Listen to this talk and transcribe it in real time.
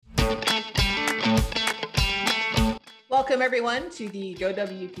Welcome everyone to the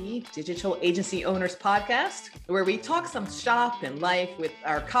GoWP Digital Agency Owners Podcast, where we talk some shop and life with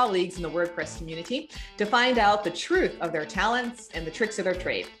our colleagues in the WordPress community to find out the truth of their talents and the tricks of their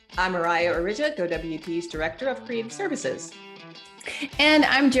trade. I'm Mariah Orija, GoWP's Director of Creative Services. And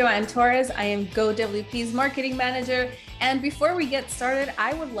I'm Joanne Torres. I am GoWP's Marketing Manager. And before we get started,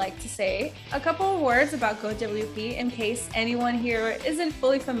 I would like to say a couple of words about GoWP in case anyone here isn't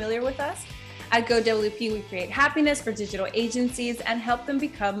fully familiar with us. At GoWP, we create happiness for digital agencies and help them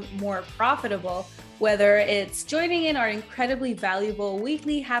become more profitable, whether it's joining in our incredibly valuable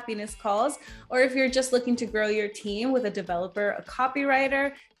weekly happiness calls, or if you're just looking to grow your team with a developer, a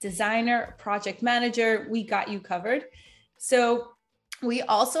copywriter, designer, project manager, we got you covered. So we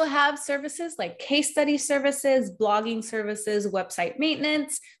also have services like case study services, blogging services, website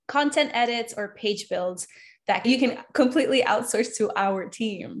maintenance, content edits, or page builds that you can completely outsource to our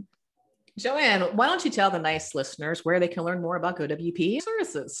team. Joanne, why don't you tell the nice listeners where they can learn more about GoWP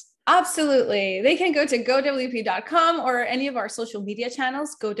services? Absolutely. They can go to gowp.com or any of our social media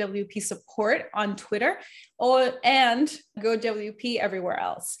channels, GoWP Support on Twitter, and GoWP everywhere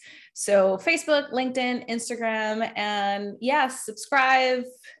else. So Facebook, LinkedIn, Instagram, and yes, subscribe,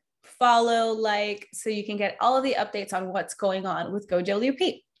 follow, like, so you can get all of the updates on what's going on with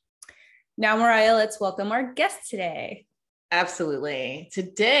GoWP. Now, Mariah, let's welcome our guest today. Absolutely.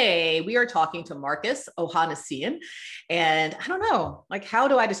 Today, we are talking to Marcus Ohanesian. And I don't know, how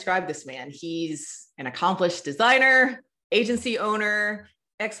do I describe this man? He's an accomplished designer, agency owner,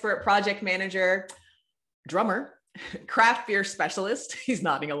 expert project manager, drummer, craft beer specialist. He's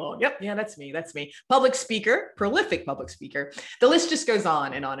nodding along. Yep. Yeah, that's me. Public speaker, prolific public speaker. The list just goes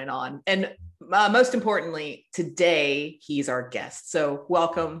on and on and on. And most importantly, today, he's our guest. So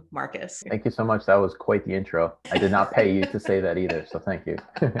welcome, Marcus. Thank you so much. That was quite the intro. I did not pay you to say that either. So thank you.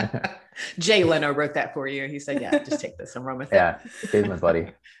 Jay Leno wrote that for you. He said, yeah, just take this and run with it. Yeah, Jay's my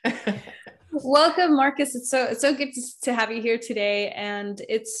buddy. Welcome, Marcus. It's so good to have you here today. And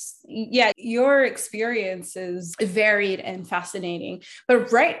your experience is varied and fascinating.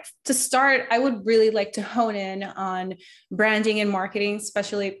 But right to start, I would really like to hone in on branding and marketing,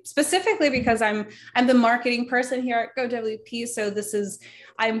 specifically because I'm the marketing person here at GoWP. So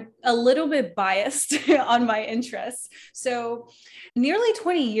I'm a little bit biased on my interests. So nearly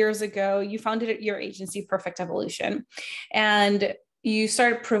 20 years ago, you founded your agency, Perfect Evolution, and you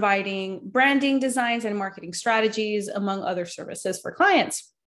started providing branding designs and marketing strategies, among other services for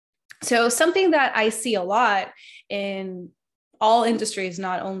clients. So something that I see a lot in all industries,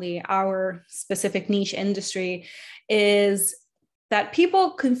 not only our specific niche industry, is that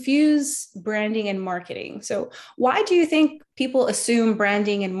people confuse branding and marketing. So why do you think people assume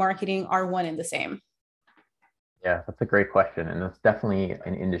branding and marketing are one and the same? Yeah, that's a great question. And that's definitely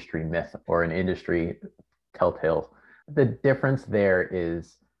an industry myth or an industry telltale. The difference there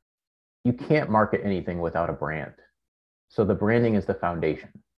is you can't market anything without a brand. So the branding is the foundation.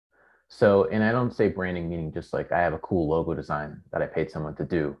 So, and I don't say branding meaning just like I have a cool logo design that I paid someone to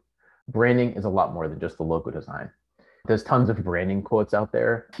do. Branding is a lot more than just the logo design. There's tons of branding quotes out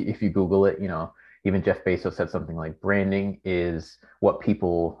there. If you Google it, even Jeff Bezos said something like branding is what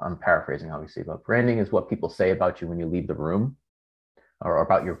people, I'm paraphrasing obviously, but branding is what people say about you when you leave the room, or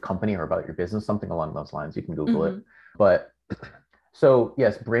about your company or about your business, something along those lines. You can Google it. But so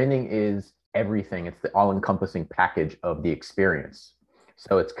yes, branding is everything. It's the all-encompassing package of the experience.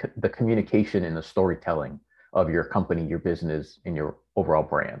 So it's the communication and the storytelling of your company, your business, and your overall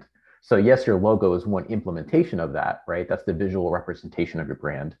brand. So yes, your logo is one implementation of that, right? That's the visual representation of your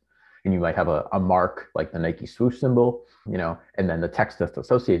brand. And you might have a mark like the Nike swoosh symbol, and then the text that's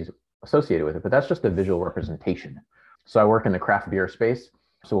associated with it. But that's just a visual representation. So I work in the craft beer space.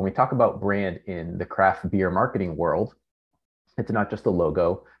 So when we talk about brand in the craft beer marketing world, it's not just the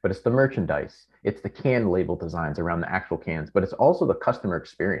logo, but it's the merchandise. It's the can label designs around the actual cans, but it's also the customer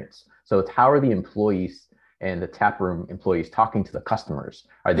experience. So it's how are the employees and the taproom employees talking to the customers?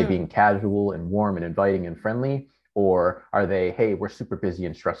 Are they being casual and warm and inviting and friendly? Or are they, hey, we're super busy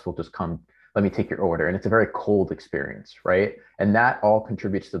and stressful, just come, let me take your order. And it's a very cold experience, right? And that all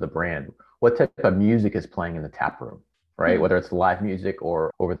contributes to the brand. What type of music is playing in the tap room? Right? Whether it's live music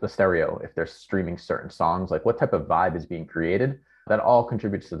or over the stereo, if they're streaming certain songs, like what type of vibe is being created, that all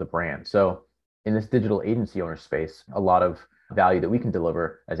contributes to the brand. So in this digital agency owner space, a lot of value that we can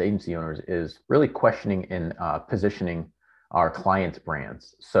deliver as agency owners is really questioning and positioning our clients'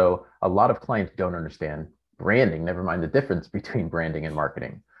 brands. So a lot of clients don't understand branding, never mind the difference between branding and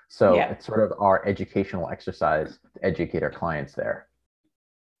marketing. So it's sort of our educational exercise to educate our clients there.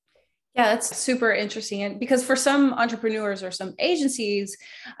 Yeah, that's super interesting. And because for some entrepreneurs or some agencies,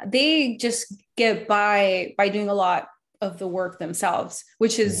 they just get by doing a lot of the work themselves,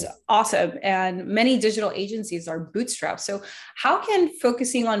 which is awesome. And many digital agencies are bootstrapped. So how can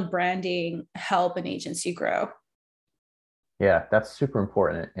focusing on branding help an agency grow? Yeah, that's super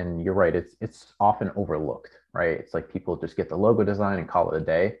important. And you're right. It's often overlooked, right? It's like people just get the logo design and call it a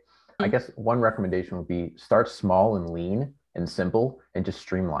day. I guess one recommendation would be start small and lean and simple and just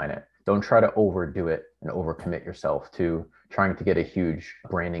streamline it. Don't try to overdo it and overcommit yourself to trying to get a huge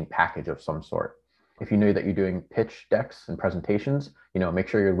branding package of some sort. If you know that you're doing pitch decks and presentations, make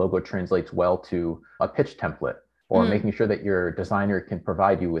sure your logo translates well to a pitch template, or making sure that your designer can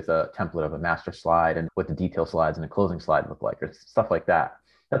provide you with a template of a master slide and what the detail slides and the closing slide look like, or stuff like that.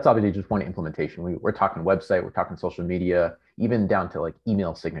 That's obviously just one implementation. We're talking website, we're talking social media, even down to like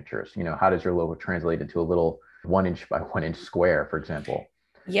email signatures. How does your logo translate into a little 1 inch by 1 inch square, for example?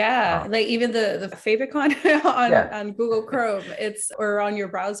 Yeah, like even the favicon on Google Chrome, or on your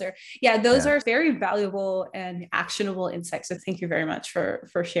browser. Yeah, those are very valuable and actionable insights. So thank you very much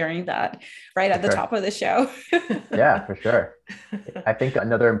for sharing that right at the top of the show. Yeah, for sure. I think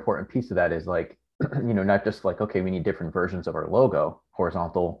another important piece of that is like, not just like, okay, we need different versions of our logo,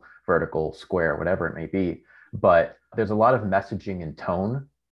 horizontal, vertical, square, whatever it may be, but there's a lot of messaging and tone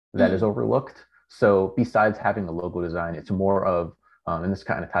that is overlooked. So besides having the logo design, it's more of and this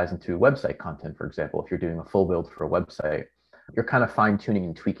kind of ties into website content, for example. If you're doing a full build for a website, you're kind of fine tuning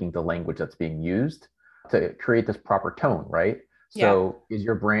and tweaking the language that's being used to create this proper tone, right? So is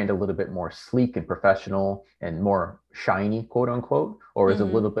your brand a little bit more sleek and professional and more shiny, quote unquote, or is it a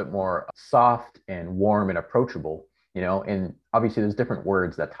little bit more soft and warm and approachable? And obviously there's different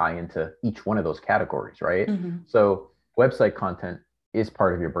words that tie into each one of those categories, right? So website content is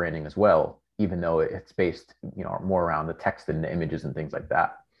part of your branding as well, even though it's based, more around the text and the images and things like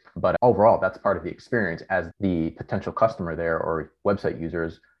that. But overall, that's part of the experience as the potential customer there or website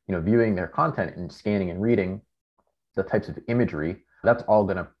users, viewing their content and scanning and reading the types of imagery. That's all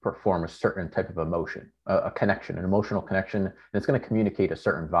going to perform a certain type of emotion, a connection, an emotional connection, and it's going to communicate a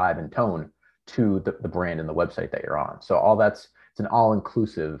certain vibe and tone to the brand and the website that you're on. So it's an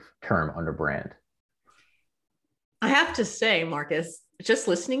all-inclusive term under brand. I have to say, Marcus, just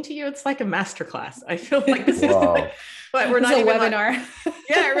listening to you, it's like a masterclass. I feel like this is, but we're not even a webinar.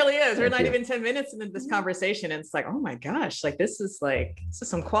 Yeah, it really is. We're not even 10 minutes into this conversation. And it's like, oh my gosh, this is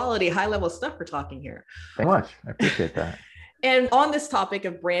some quality, high level stuff we're talking here. Thank you much. I appreciate that. And on this topic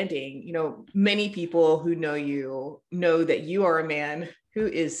of branding, many people who know you know that you are a man who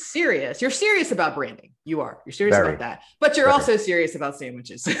is serious. You're serious about branding. You're serious about that, but you're also serious about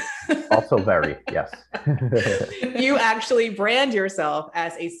sandwiches. Also very, yes. You actually brand yourself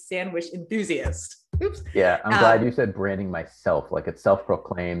as a sandwich enthusiast. Oops. Yeah, I'm glad you said branding myself. Like it's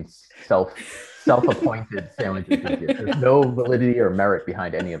self-proclaimed, self-appointed sandwich enthusiast. There's no validity or merit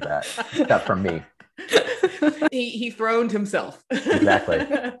behind any of that, except from me. He throned himself. Exactly.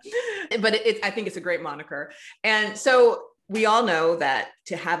 But I think it's a great moniker. And so we all know that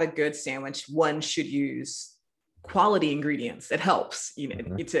to have a good sandwich, one should use quality ingredients. It helps,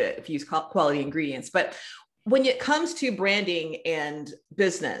 to use quality ingredients. But when it comes to branding and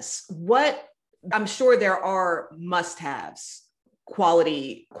business, I'm sure there are must-haves,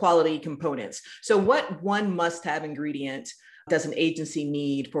 quality components. So what one must-have ingredient does an agency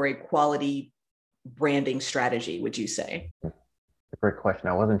need for a quality branding strategy, would you say? A great question.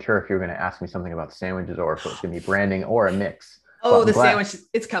 I wasn't sure if you were going to ask me something about sandwiches or if it was going to be branding or a mix. Oh, the sandwich,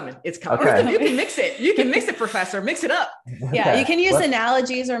 it's coming. It's coming. Okay. You can mix it. You can mix it, Professor. Mix it up. Yeah, you can use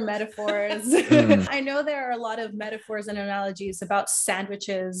analogies or metaphors. I know there are a lot of metaphors and analogies about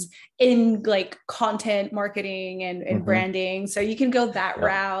sandwiches in content marketing and branding. So you can go that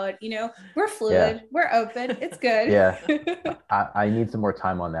route. We're fluid. We're open. It's good. Yeah. I need some more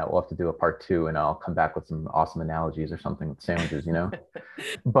time on that. We'll have to do a part 2 and I'll come back with some awesome analogies or something with sandwiches,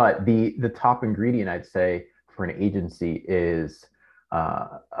 But the top ingredient, I'd say, for an agency is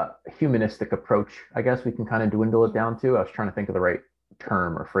a humanistic approach. I guess we can kind of dwindle it down to. I was trying to think of the right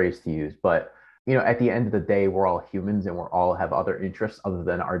term or phrase to use, but at the end of the day, we're all humans and we're all have other interests other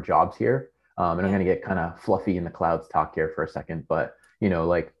than our jobs here. And I'm going to get kind of fluffy in the clouds talk here for a second, but we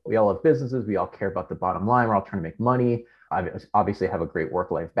all have businesses. We all care about the bottom line. We're all trying to make money. I obviously have a great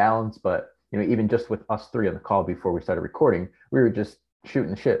work-life balance, but even just with us 3 on the call before we started recording, we were just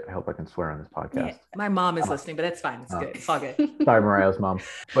shooting the shit. I hope I can swear on this podcast. Yeah, my mom is listening, but that's fine. It's good. It's all good. Sorry, Mariah's mom.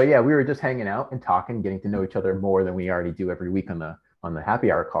 But yeah, we were just hanging out and talking, getting to know each other more than we already do every week on the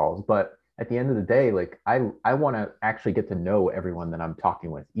happy hour calls. But at the end of the day, I want to actually get to know everyone that I'm talking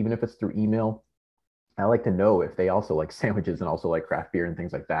with, even if it's through email. I like to know if they also like sandwiches and also like craft beer and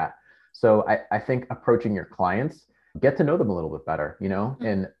things like that. So I think approaching your clients get to know them a little bit better,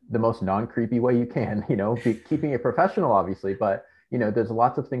 in the most non-creepy way you can, keeping it professional, obviously, but there's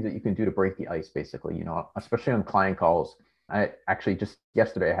lots of things that you can do to break the ice, basically, especially on client calls. I actually just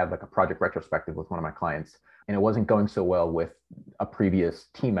yesterday I had like a project retrospective with one of my clients, and it wasn't going so well with a previous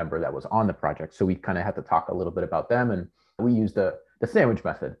team member that was on the project. So we kind of had to talk a little bit about them, and we used the sandwich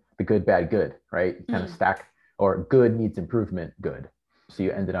method, the good, bad, good, right? Kind of stack, or good needs improvement, good. So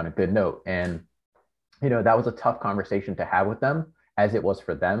you ended on a good note. And that was a tough conversation to have with them, as it was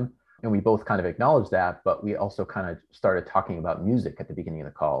for them. And we both kind of acknowledged that, but we also kind of started talking about music at the beginning of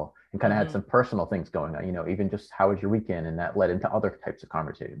the call, and kind of had some personal things going on, even just how was your weekend? And that led into other types of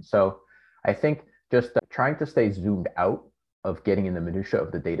conversations. So I think just trying to stay zoomed out of getting in the minutia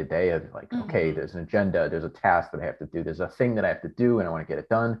of the day to day of like, okay, there's an agenda, there's a task that I have to do, there's a thing that I have to do, and I want to get it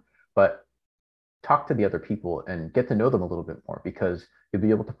done. But talk to the other people and get to know them a little bit more, because you'll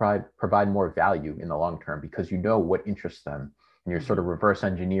be able to provide more value in the long term, because you know what interests them, and you're sort of reverse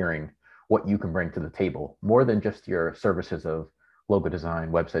engineering what you can bring to the table, more than just your services of logo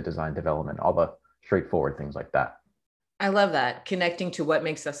design, website design, development, all the straightforward things like that. I love that, connecting to what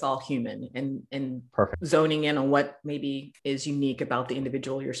makes us all human, and Perfect. Zoning in on what maybe is unique about the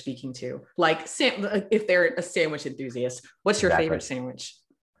individual you're speaking to. Like if they're a sandwich enthusiast, what's your favorite sandwich?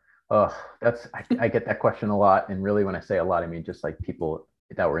 Oh, I get that question a lot. And really, when I say a lot, I mean just like people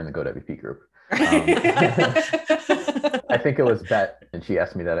that were in the GoWP group. I think it was Bet, and she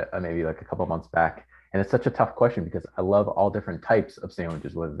asked me that maybe like a couple months back. And it's such a tough question, because I love all different types of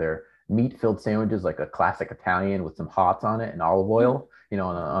sandwiches, whether they're meat-filled sandwiches, like a classic Italian with some hots on it and olive oil,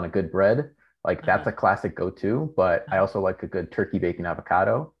 on a good bread. Like that's a classic go-to. But I also like a good turkey bacon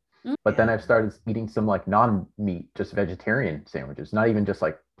avocado. But then I've started eating some like non-meat, just vegetarian sandwiches, not even just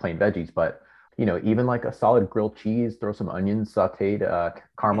like plain veggies, but even like a solid grilled cheese, throw some onions, sauteed,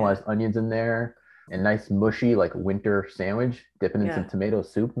 caramelized onions in there, and nice mushy like winter sandwich, dipping in some tomato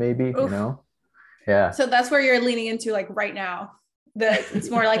soup, maybe. Oof. Yeah. So that's where you're leaning into like right now. It's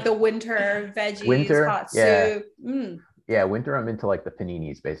more like the winter veggies, hot soup. Yeah, winter I'm into like the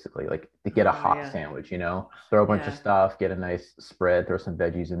paninis, basically, like to get a hot sandwich, throw a bunch of stuff, get a nice spread, throw some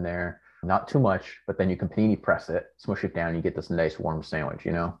veggies in there, not too much, but then you can panini press it, smush it down, you get this nice warm sandwich.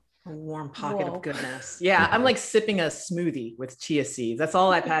 A warm pocket of goodness. Yeah, I'm like sipping a smoothie with chia seeds. That's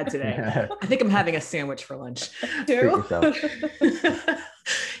all I've had today. I think I'm having a sandwich for lunch too. You're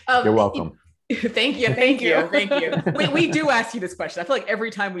welcome. Thank you. We do ask you this question. I feel like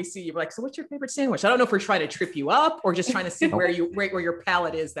every time we see you, we're like, so what's your favorite sandwich? I don't know if we're trying to trip you up or just trying to see where your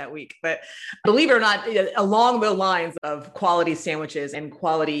palate is that week. But believe it or not, along the lines of quality sandwiches and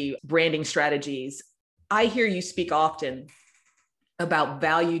quality branding strategies, I hear you speak often about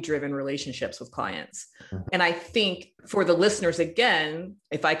value-driven relationships with clients. And I think for the listeners, again,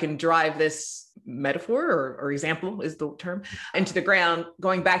 if I can drive this metaphor or example is the term into the ground,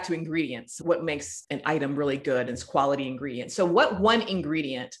 going back to ingredients, what makes an item really good is quality ingredients. So what one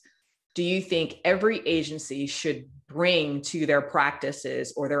ingredient do you think every agency should bring to their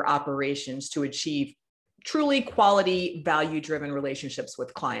practices or their operations to achieve truly quality, value-driven relationships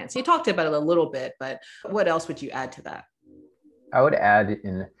with clients? You talked about it a little bit, but what else would you add to that? I would add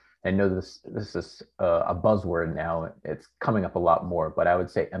I know this is a buzzword now, it's coming up a lot more, but I would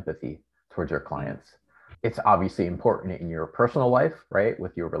say empathy towards your clients. It's obviously important in your personal life, right?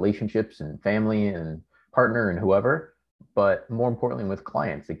 With your relationships and family and partner and whoever, but more importantly with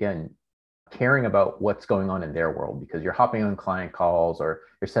clients, again, caring about what's going on in their world, because you're hopping on client calls or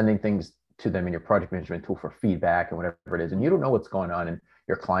you're sending things to them in your project management tool for feedback and whatever it is, and you don't know what's going on in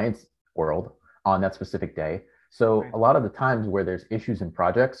your client's world on that specific day. So a lot of the times where there's issues in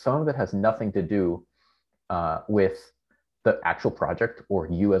projects, some of it has nothing to do with the actual project or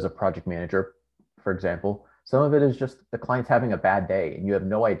you as a project manager, for example. Some of it is just the client's having a bad day and you have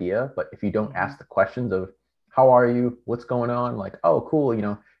no idea. But if you don't ask the questions of how are you, what's going on, like, oh, cool,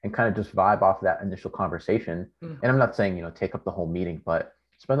 and kind of just vibe off that initial conversation. And I'm not saying, take up the whole meeting, but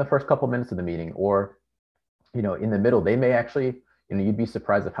spend the first couple of minutes of the meeting, or, in the middle, they may actually, you'd be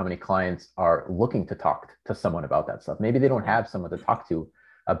surprised at how many clients are looking to talk to someone about that stuff. Maybe they don't have someone to talk to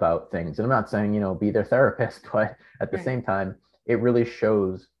about things. And I'm not saying, be their therapist, but at the same time, it really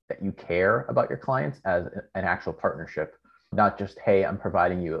shows that you care about your clients as an actual partnership, not just, hey, I'm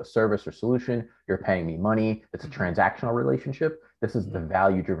providing you a service or solution, you're paying me money. It's a transactional relationship. This is the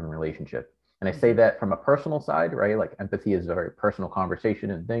value-driven relationship. And I say that from a personal side, right? Like empathy is a very personal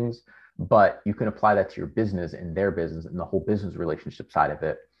conversation and things, but you can apply that to your business and their business and the whole business relationship side of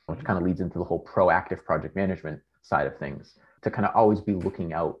it, which kind of leads into the whole proactive project management side of things, to kind of always be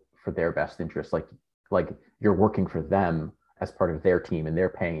looking out for their best interests. Like you're working for them as part of their team and they're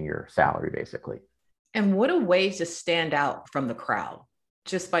paying your salary, basically. And what a way to stand out from the crowd,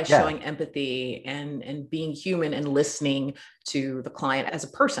 just by showing empathy and being human and listening to the client as a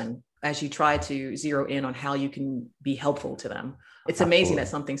person, as you try to zero in on how you can be helpful to them. It's amazing that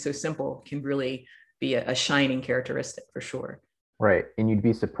something so simple can really be a shining characteristic for sure. Right. And you'd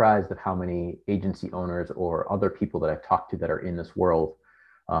be surprised at how many agency owners or other people that I've talked to that are in this world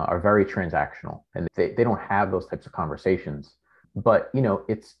are very transactional, and they don't have those types of conversations. But, you know,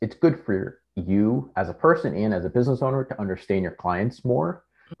 it's good for you as a person and as a business owner to understand your clients more,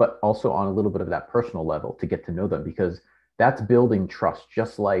 but also on a little bit of that personal level to get to know them, because that's building trust.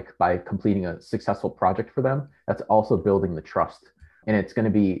 Just like by completing a successful project for them, that's also building the trust. And it's going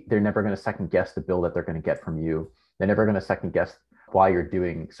to be, they're never going to second guess the bill that they're going to get from you. They're never going to second guess why you're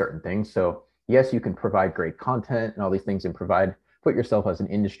doing certain things. So yes, you can provide great content and all these things and put yourself as an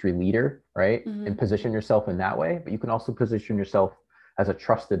industry leader, right? And position yourself in that way, but you can also position yourself as a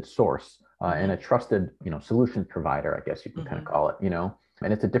trusted source and a trusted, you know, solution provider, I guess you can kind of call it, you know.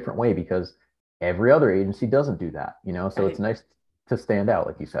 And it's a different way because every other agency doesn't do that, you know. So it's nice to stand out,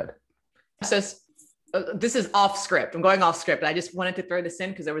 like you said. So this is off script. I'm going off script. I just wanted to throw this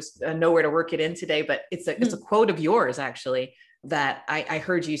in because there was nowhere to work it in today, but it's a quote of yours actually that I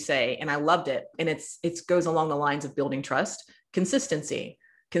heard you say, and I loved it. And it goes along the lines of building trust. Consistency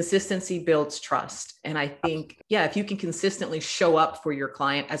builds trust. And I think, if you can consistently show up for your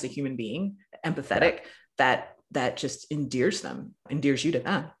client as a human being, empathetic, that just endears you to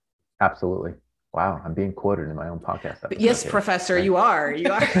them. Absolutely. Wow. I'm being quoted in my own podcast. Yes, Professor, you are.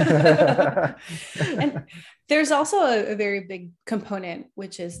 And there's also a very big component,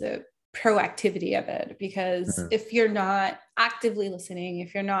 which is the proactivity of it, because if you're not actively listening,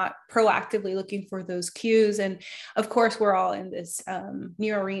 if you're not proactively looking for those cues, and of course we're all in this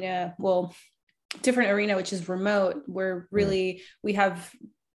new arena, different arena, which is remote, where really we have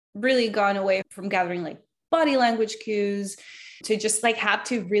really gone away from gathering like body language cues to just like have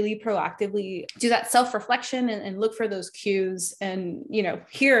to really proactively do that self-reflection and look for those cues and, you know,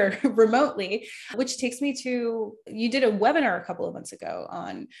 here remotely, which takes me to, you did a webinar a couple of months ago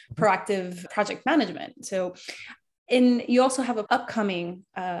on proactive project management. So, and you also have an upcoming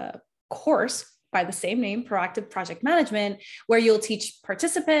course by the same name, Proactive Project Management, where you'll teach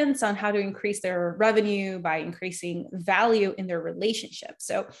participants on how to increase their revenue by increasing value in their relationship.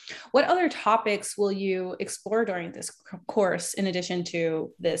 So what other topics will you explore during this course in addition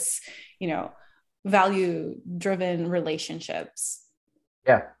to this, you know, value-driven relationships?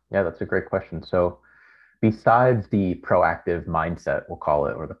 Yeah, that's a great question. So besides the proactive mindset, we'll call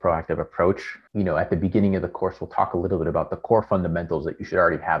it, or the proactive approach, you know, at the beginning of the course, we'll talk a little bit about the core fundamentals that you should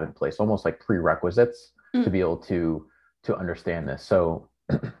already have in place, almost like prerequisites to be able to understand this. So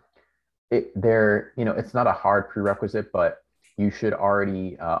it's not a hard prerequisite, but you should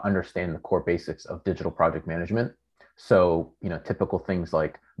already understand the core basics of digital project management. So, you know, typical things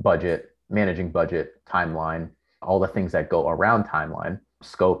like budget, managing budget, timeline, all the things that go around timeline,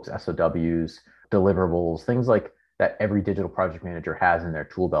 scopes, SOWs, deliverables, things like that every digital project manager has in their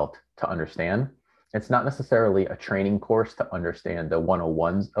tool belt to understand. It's not necessarily a training course to understand the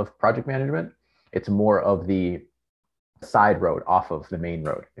 101s of project management. It's more of the side road off of the main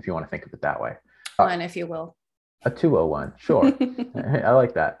road, if you want to think of it that way. One, if you will. A 201, sure. I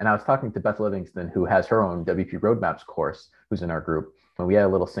like that. And I was talking to Beth Livingston, who has her own WP Roadmaps course, who's in our group. And we had a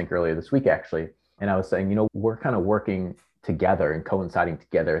little sync earlier this week, actually. And I was saying, you know, we're kind of working together and coinciding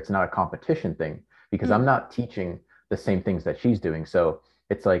together. It's not a competition thing because I'm not teaching the same things that she's doing. So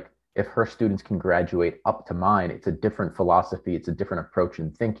it's like, if her students can graduate up to mine, it's a different philosophy. It's a different approach in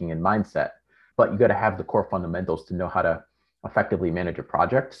thinking and mindset, but you got to have the core fundamentals to know how to effectively manage a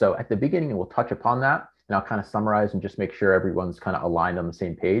project. So at the beginning, we'll touch upon that and I'll kind of summarize and just make sure everyone's kind of aligned on the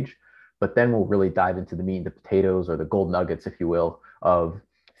same page. But then we'll really dive into the meat and the potatoes, or the gold nuggets, if you will, of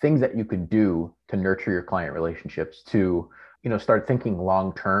things that you can do to nurture your client relationships, to, you know, start thinking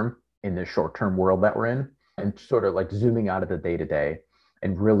long-term in the short-term world that we're in, and sort of like zooming out of the day-to-day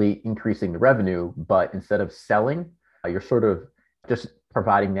and really increasing the revenue. But instead of selling, you're sort of just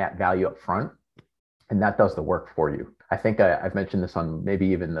providing that value up front, and that does the work for you. I think I've mentioned this on maybe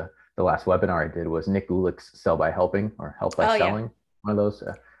even the last webinar I did, was Nick Gulick's Sell by Helping, or Help by Selling. Yeah. One of those.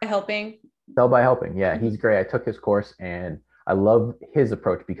 Sell by Helping. Yeah, he's great. I took his course and I love his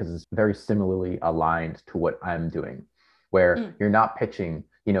approach because it's very similarly aligned to what I'm doing, where you're not pitching,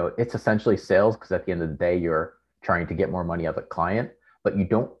 you know, it's essentially sales, because at the end of the day, you're trying to get more money out of the client, but you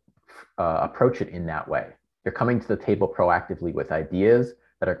don't approach it in that way. You're coming to the table proactively with ideas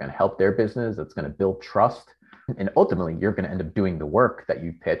that are going to help their business, that's going to build trust. And ultimately, you're going to end up doing the work that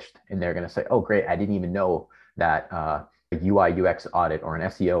you pitched. And they're going to say, oh, great, I didn't even know that UI UX audit or an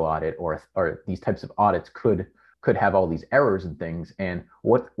SEO audit or these types of audits could have all these errors and things. And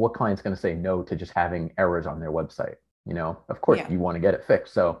what client's going to say no to just having errors on their website? Of course, you want to get it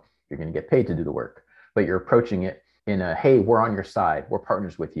fixed. So you're going to get paid to do the work, but you're approaching it in a, hey, we're on your side. We're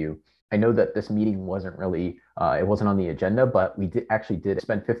partners with you. I know that this meeting wasn't really, it wasn't on the agenda, but we did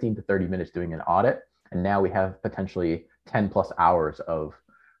spend 15 to 30 minutes doing an audit. And now we have potentially 10 plus hours of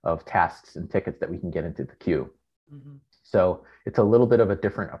tasks and tickets that we can get into the queue. Mm-hmm. So it's a little bit of a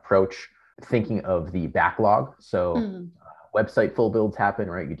different approach, thinking of the backlog. So website full builds happen,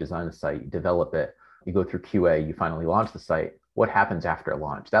 right? You design the site, you develop it, you go through QA, you finally launch the site. What happens after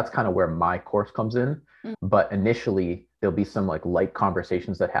launch? That's kind of where my course comes in. But initially, there'll be some light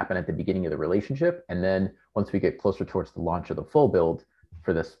conversations that happen at the beginning of the relationship. And then once we get closer towards the launch of the full build,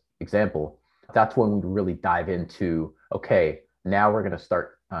 for this example, that's when we really dive into, okay, now we're going to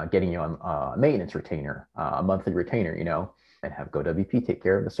start getting you on a maintenance retainer, a monthly retainer, and have GoWP take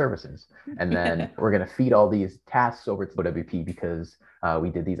care of the services. And then we're going to feed all these tasks over to GoWP because we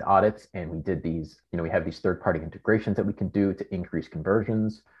did these audits and we did these, we have these third-party integrations that we can do to increase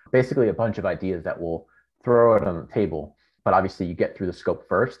conversions. Basically a bunch of ideas that we'll throw out on the table. But obviously you get through the scope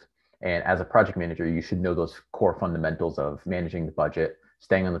first. And as a project manager, you should know those core fundamentals of managing the budget,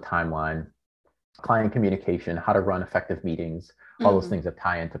 staying on the timeline, client communication, how to run effective meetings, all those things that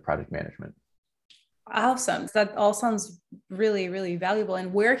tie into project management. Awesome. That all sounds really, really valuable.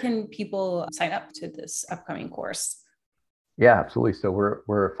 And where can people sign up to this upcoming course? Yeah, absolutely. So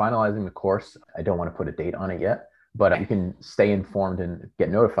we're finalizing the course. I don't want to put a date on it yet, but you can stay informed and get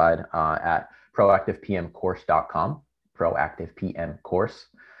notified at proactivepmcourse.com, proactivepmcourse.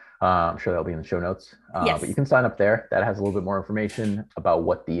 I'm sure that'll be in the show notes, but you can sign up there. That has a little bit more information about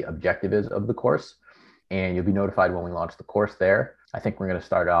what the objective is of the course. And you'll be notified when we launch the course there. I think we're going to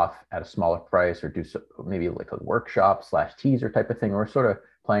start off at a smaller price or do maybe like a workshop / teaser type of thing. We're sort of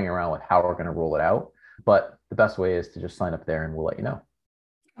playing around with how we're going to roll it out. But the best way is to just sign up there and we'll let you know.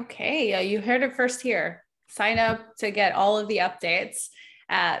 Okay. You heard it first here. Sign up to get all of the updates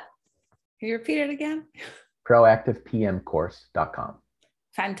at, can you repeat it again? proactivepmcourse.com.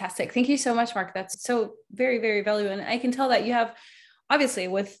 Fantastic. Thank you so much, Mark. That's so very, very valuable. And I can tell that you have, obviously,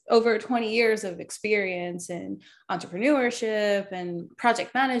 with over 20 years of experience in entrepreneurship and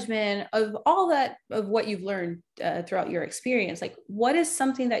project management, of all that, of what you've learned throughout your experience, like what is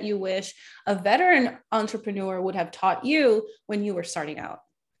something that you wish a veteran entrepreneur would have taught you when you were starting out?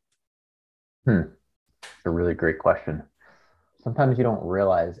 It's a really great question. Sometimes you don't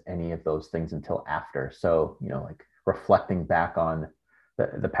realize any of those things until after. So, like reflecting back on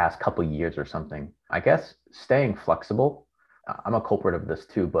the past couple of years or something, I guess staying flexible. I'm a culprit of this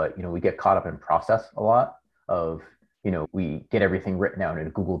too, but we get caught up in process a lot of, we get everything written down in a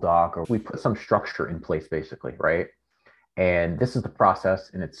Google Doc or we put some structure in place basically, right? And this is the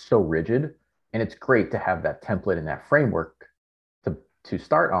process and it's so rigid and it's great to have that template and that framework to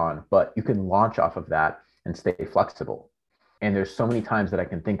start on, but you can launch off of that and stay flexible. And there's so many times that I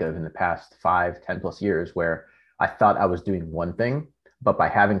can think of in the past 5, 10 plus years where I thought I was doing one thing, but by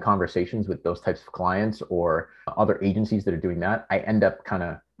having conversations with those types of clients or other agencies that are doing that, I end up kind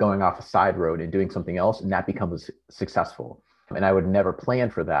of going off a side road and doing something else, and that becomes successful. And I would never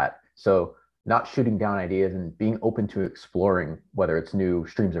plan for that. So not shooting down ideas and being open to exploring whether it's new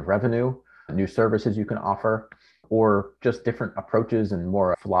streams of revenue, new services you can offer, or just different approaches and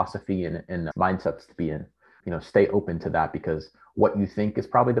more philosophy and mindsets to be in. Stay open to that because what you think is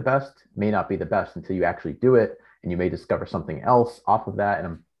probably the best may not be the best until you actually do it. And you may discover something else off of that.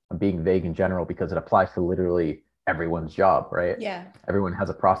 And I'm being vague in general because it applies to literally everyone's job, right? Yeah. Everyone has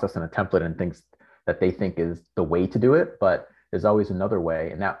a process and a template and things that they think is the way to do it, but there's always another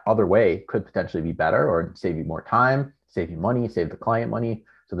way. And that other way could potentially be better or save you more time, save you money, save the client money.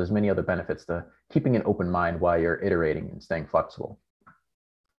 So there's many other benefits to keeping an open mind while you're iterating and staying flexible.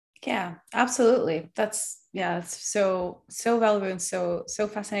 Yeah, absolutely. It's so valuable and so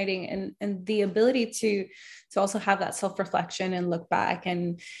fascinating, and the ability to also have that self-reflection and look back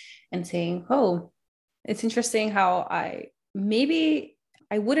and saying, oh, it's interesting how I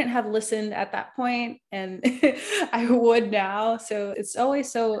wouldn't have listened at that point and I would now. So it's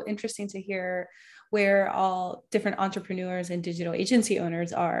always so interesting to hear where all different entrepreneurs and digital agency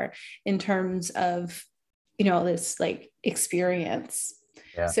owners are in terms of, this like experience.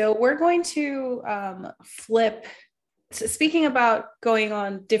 Yeah. So we're going to flip. So speaking about going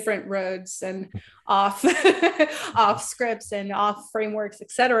on different roads and off scripts and off frameworks,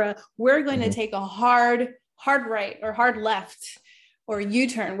 etc., we're going to take a hard right or hard left or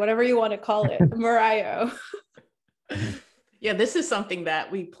U-turn, whatever you want to call it, Mario. Yeah, this is something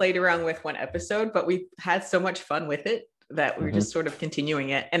that we played around with one episode, but we had so much fun with it that we're just sort of continuing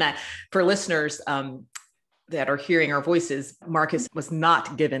it. And for listeners, that are hearing our voices, Marcus was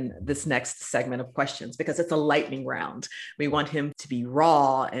not given this next segment of questions because it's a lightning round. We want him to be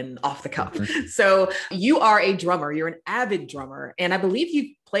raw and off the cuff. So you are a drummer, you're an avid drummer. And I believe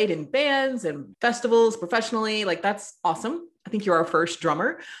you've played in bands and festivals professionally. Like, that's awesome. I think you're our first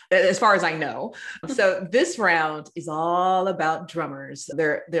drummer, as far as I know. So this round is all about drummers.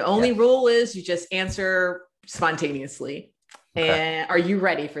 The only rule is you just answer spontaneously. Okay. And are you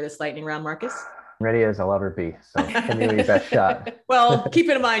ready for this lightning round, Marcus? Ready as I'll ever be. So give me your best shot. Well, keep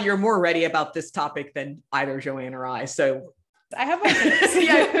in mind, you're more ready about this topic than either Joanne or I. So I have my picks.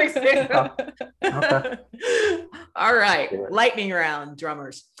 Yeah, okay. All right. Lightning round,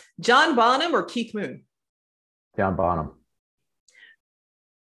 drummers. John Bonham or Keith Moon? John Bonham.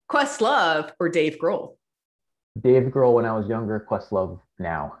 Questlove or Dave Grohl? Dave Grohl when I was younger, Questlove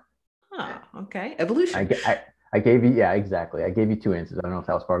now. Oh, okay. Evolution. I gave you, yeah, exactly. I gave you two answers. I don't know if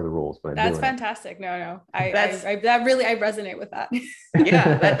that was part of the rules, but that's fantastic. No, I resonate with that.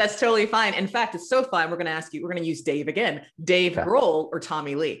 Yeah, that's totally fine. In fact, it's so fun. We're going to use Dave again. Dave Grohl or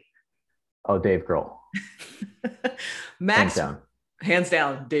Tommy Lee? Oh, Dave Grohl. Max, hands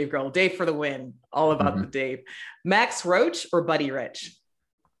down, Dave Grohl. Dave for the win. All about the Dave. Max Roach or Buddy Rich?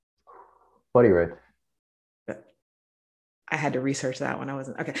 Buddy Rich. I had to research that one. I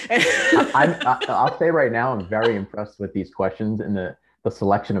wasn't okay. I'll say right now, I'm very impressed with these questions and the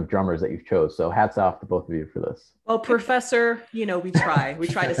selection of drummers that you've chose. So hats off to both of you for this. Well, Professor, we try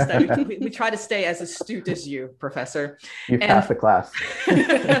to study. We try to stay as astute as you, Professor. You've passed the class.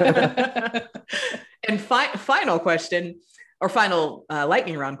 And final question, or final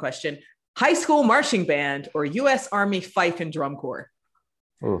lightning round question: high school marching band or U.S. Army fife and drum corps?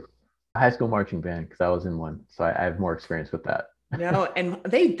 Ooh. High school marching band, because I was in one, so I have more experience with that. No, and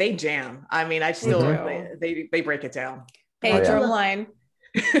they jam. I mean, I still they break it down. Hey, Drumline.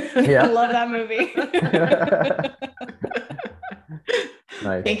 Yeah, I love that movie.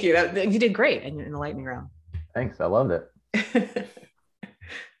 Nice. Thank you. You did great in the lightning round. Thanks. I loved it.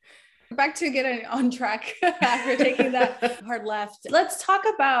 Back to getting on track after taking that hard left. Let's talk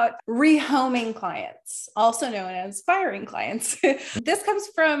about rehoming clients, also known as firing clients. This comes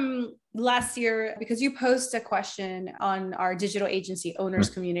from last year because you posed a question on our digital agency owners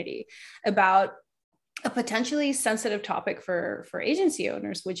community about a potentially sensitive topic for agency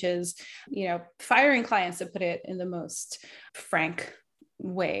owners, which is, firing clients, to put it in the most frank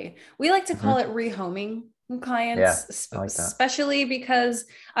way. We like to call it rehoming clients, I like that. Especially because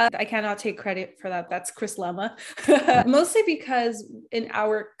I cannot take credit for that. That's Chris Lemma. Mostly because in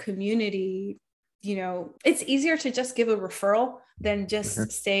our community, it's easier to just give a referral than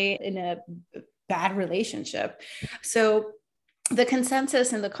just stay in a bad relationship. So the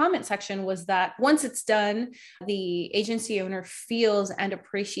consensus in the comment section was that once it's done, the agency owner feels and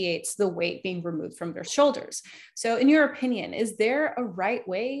appreciates the weight being removed from their shoulders. So in your opinion, is there a right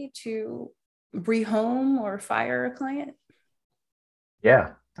way to rehome or fire a client?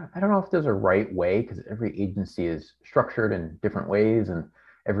 Yeah, I don't know if there's a right way, because every agency is structured in different ways, and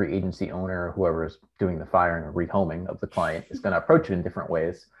every agency owner, whoever is doing the firing or rehoming of the client, is going to approach it in different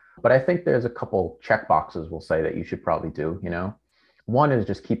ways. But I think there's a couple check boxes we'll say that you should probably do. One is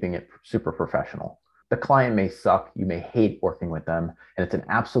just keeping it super professional. The client may suck, you may hate working with them, and it's an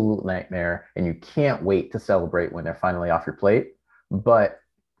absolute nightmare, and you can't wait to celebrate when they're finally off your plate. But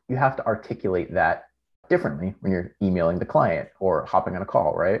you have to articulate that differently when you're emailing the client or hopping on a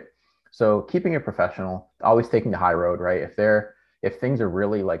call, right? So keeping it professional, always taking the high road, right? If things are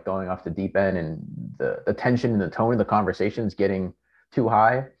really like going off the deep end and the tension and the tone of the conversation is getting too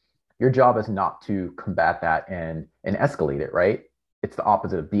high, your job is not to combat that and escalate it, right? It's the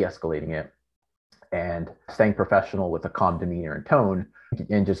opposite of de-escalating it and staying professional with a calm demeanor and tone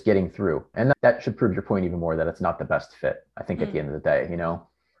and just getting through. And that should prove your point even more that it's not the best fit, I think, at the end of the day,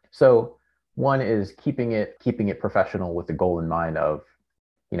 So one is keeping it professional with the goal in mind of,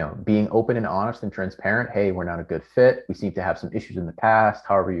 being open and honest and transparent. Hey, we're not a good fit. We seem to have some issues in the past,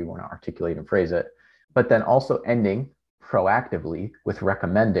 however you want to articulate and phrase it. But then also ending proactively with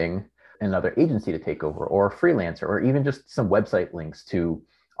recommending another agency to take over, or a freelancer, or even just some website links to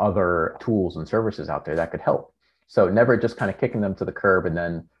other tools and services out there that could help. So never just kind of kicking them to the curb and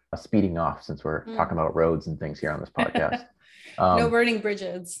then speeding off, since we're talking about roads and things here on this podcast. No burning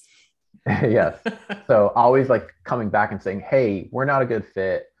bridges. Yes. So always like coming back and saying, hey, we're not a good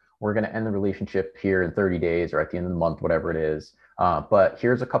fit. We're going to end the relationship here in 30 days or at the end of the month, whatever it is. But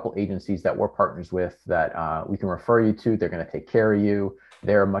here's a couple agencies that we're partners with that we can refer you to. They're going to take care of you.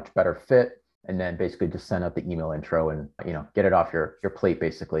 They're a much better fit. And then basically just send out the email intro and, get it off your plate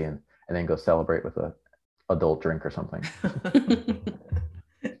basically, and then go celebrate with a adult drink or something.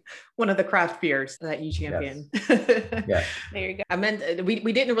 One of the craft beers that you champion. Yes. Yeah. There you go. I meant we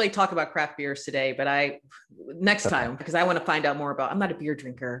didn't really talk about craft beers today, but next time, because I want to find out more about. I'm not a beer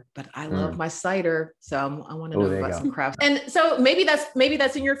drinker, but I love my cider, so I want to know about some craft. And so maybe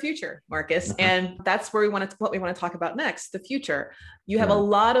that's in your future, Marcus, and that's where what we want to talk about next, the future. You have a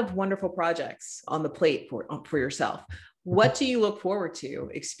lot of wonderful projects on the plate for yourself. What do you look forward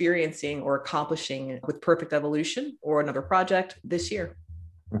to experiencing or accomplishing with Perfect Evolution or another project this year?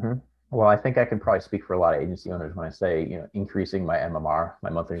 Well, I think I can probably speak for a lot of agency owners when I say, increasing my MMR, my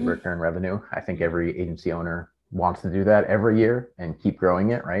monthly recurring revenue. I think every agency owner wants to do that every year and keep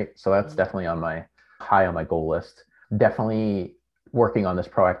growing it, right? So that's definitely high on my goal list. Definitely working on this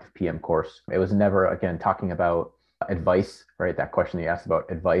proactive PM course. It was never, again, talking about advice, right? That question you asked about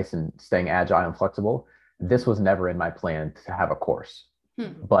advice and staying agile and flexible. This was never in my plan to have a course.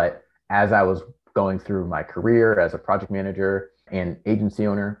 But as I was going through my career as a project manager and agency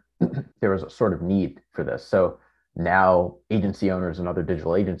owner, there was a sort of need for this. So now agency owners and other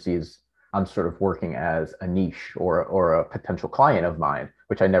digital agencies, I'm sort of working as a niche or a potential client of mine,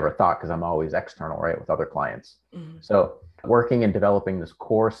 which I never thought because I'm always external, right, with other clients. So working and developing this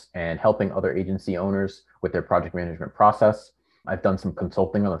course and helping other agency owners with their project management process. I've done some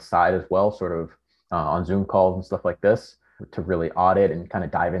consulting on the side as well, sort of on Zoom calls and stuff like this to really audit and kind of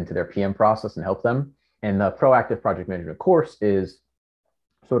dive into their PM process and help them. And the proactive project management course is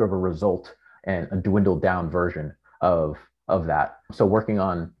sort of a result and a dwindled down version of that. So working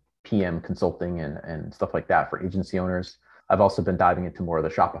on PM consulting and stuff like that for agency owners. I've also been diving into more of the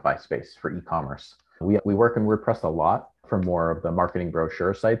Shopify space for e-commerce. We work in WordPress a lot for more of the marketing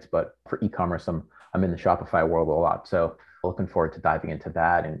brochure sites, but for e-commerce, I'm in the Shopify world a lot. So looking forward to diving into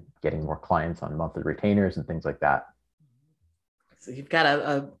that and getting more clients on monthly retainers and things like that. So you've got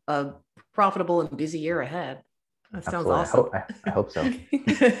a profitable and busy year ahead. That sounds awesome. I hope so.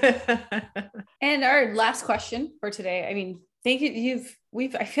 And our last question for today. I mean, thank you.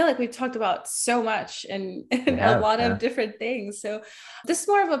 I feel like we've talked about so much and a lot of different things. So this is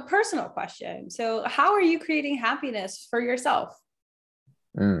more of a personal question. So how are you creating happiness for yourself?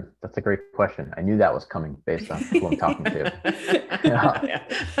 That's a great question. I knew that was coming based on who I'm talking to.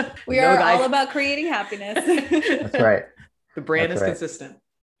 We are all about creating happiness. That's right. The brand is consistent.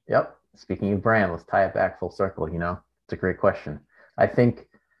 Yep. Speaking of brand, let's tie it back full circle. It's a great question. I think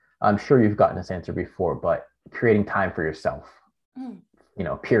I'm sure you've gotten this answer before, but creating time for yourself,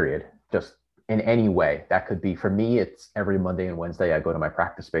 period, just in any way. That could be, for me, it's every Monday and Wednesday, I go to my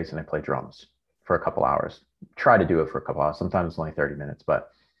practice space and I play drums for a couple hours. Try to do it for a couple hours. Sometimes it's only 30 minutes, but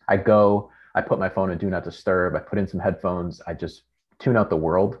I put my phone in do not disturb. I put in some headphones. I just tune out the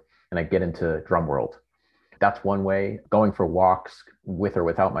world and I get into drum world. That's one way. Going for walks with or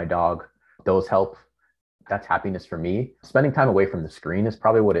without my dog, those help. That's happiness for me. Spending time away from the screen is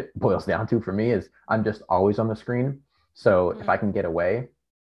probably what it boils down to for me, is I'm just always on the screen. So if I can get away,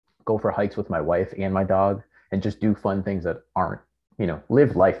 go for hikes with my wife and my dog and just do fun things that aren't,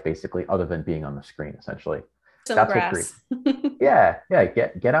 live life basically other than being on the screen, essentially. That's grass. Yeah.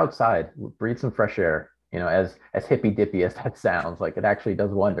 Get outside, breathe some fresh air. As hippy dippy as that sounds, like it actually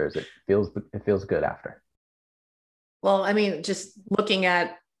does wonders. It feels good after. Well, I mean, just looking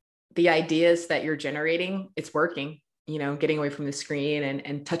at the ideas that you're generating, it's working, getting away from the screen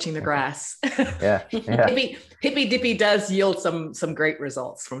and touching the grass. Yeah. Hippy dippy does yield some great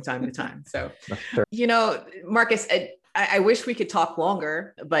results from time to time. So, Marcus, I wish we could talk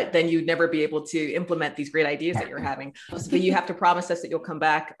longer, but then you'd never be able to implement these great ideas that you're having. But you have to promise us that you'll come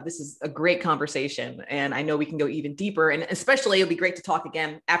back. This is a great conversation. And I know we can go even deeper. And especially it'll be great to talk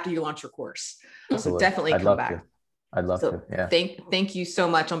again after you launch your course. Absolutely. So definitely come back. I'd love to. Yeah. Thank you so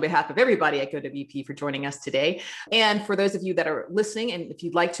much on behalf of everybody at GoWP for joining us today. And for those of you that are listening, and if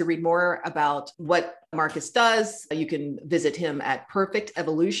you'd like to read more about what Marcus does, you can visit him at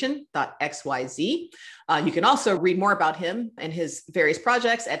perfectevolution.xyz. You can also read more about him and his various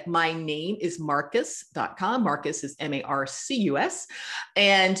projects at mynameismarcus.com. Marcus is Marcus.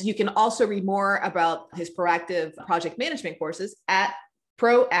 And you can also read more about his proactive project management courses at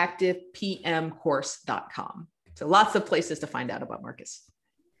proactivepmcourse.com. So lots of places to find out about Marcus.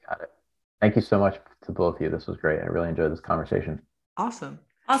 Got it. Thank you so much to both of you. This was great. I really enjoyed this conversation. Awesome.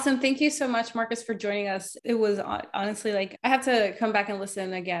 Thank you so much, Marcus, for joining us. It was honestly I have to come back and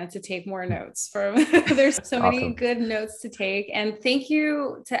listen again to take more notes there's so many good notes to take. And thank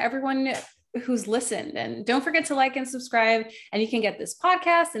you to everyone who's listened. And don't forget to like and subscribe. And you can get this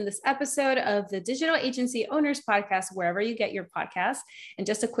podcast and this episode of the Digital Agency Owners Podcast wherever you get your podcasts. And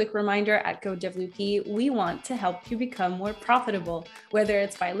just a quick reminder, at GoWP, we want to help you become more profitable, whether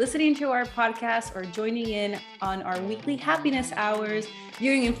it's by listening to our podcast or joining in on our weekly happiness hours,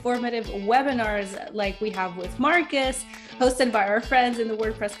 viewing informative webinars like we have with Marcus, hosted by our friends in the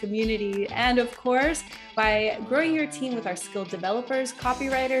WordPress community, and of course, by growing your team with our skilled developers,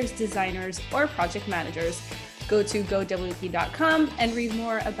 copywriters, designers, or project managers. Go to gowp.com and read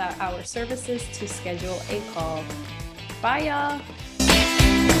more about our services to schedule a call. Bye, y'all.